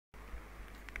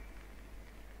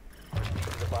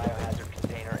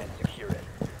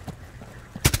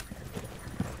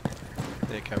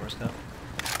cameras now.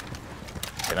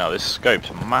 You know, this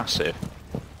scope's massive.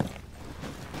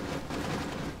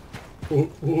 Is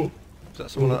that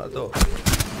someone at the door?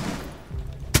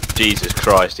 Jesus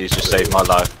Christ, he's just saved my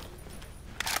life.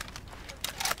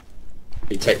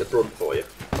 He take the brunt for you.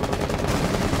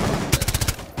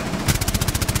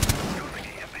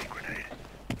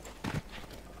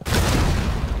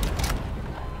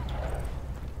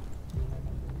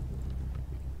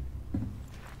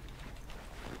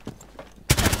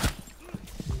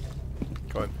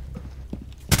 Go on.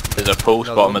 There's a pulse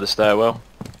Another bottom one. of the stairwell.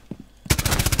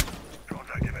 I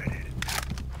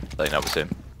think that was him.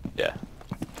 Yeah.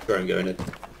 Drone going in.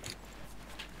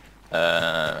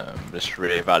 Just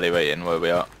re-evaluating where we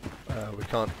are. We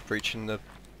can't breach in the...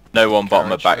 No one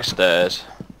bottom of Garage, back stairs,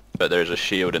 but there is a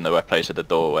shield in the place of the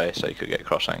doorway, so you could get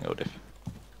cross-angled if...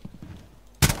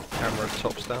 Camera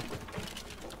tops down.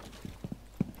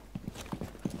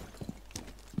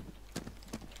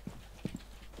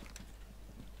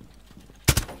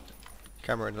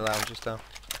 Camera in the lounge is down.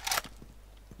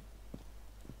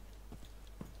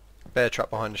 Bear trap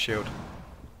behind the shield.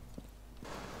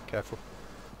 Careful.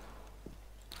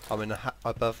 I'm in the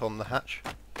above on the hatch.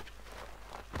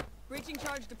 Breaching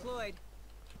charge deployed.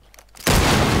 Drone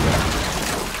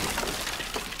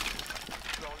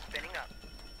spinning up.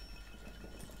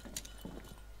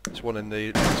 There's one in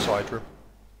the side room.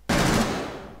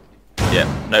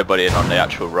 Yeah, nobody in on the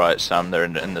actual right, Sam. They're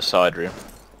in the side room.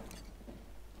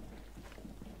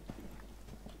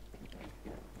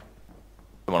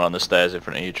 Someone on the stairs in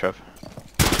front of you, Trev.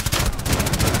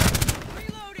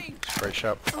 Reloading. Great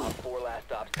shout. Op 4 last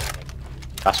stop standing.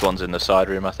 Last one's in the side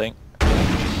room, I think.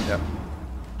 Yep.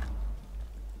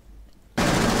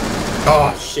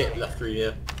 Oh shit, left through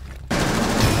here.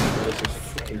 There's some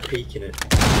fucking peek in it.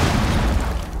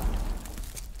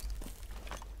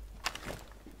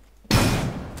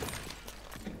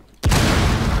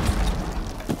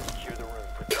 Secure the room.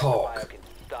 Protect Cock. the bio.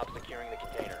 Stop securing the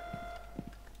container.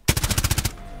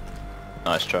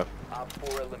 Nice, Trev. Op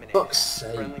 4 eliminated. Fuck's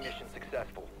sake. Friendly mission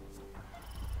successful.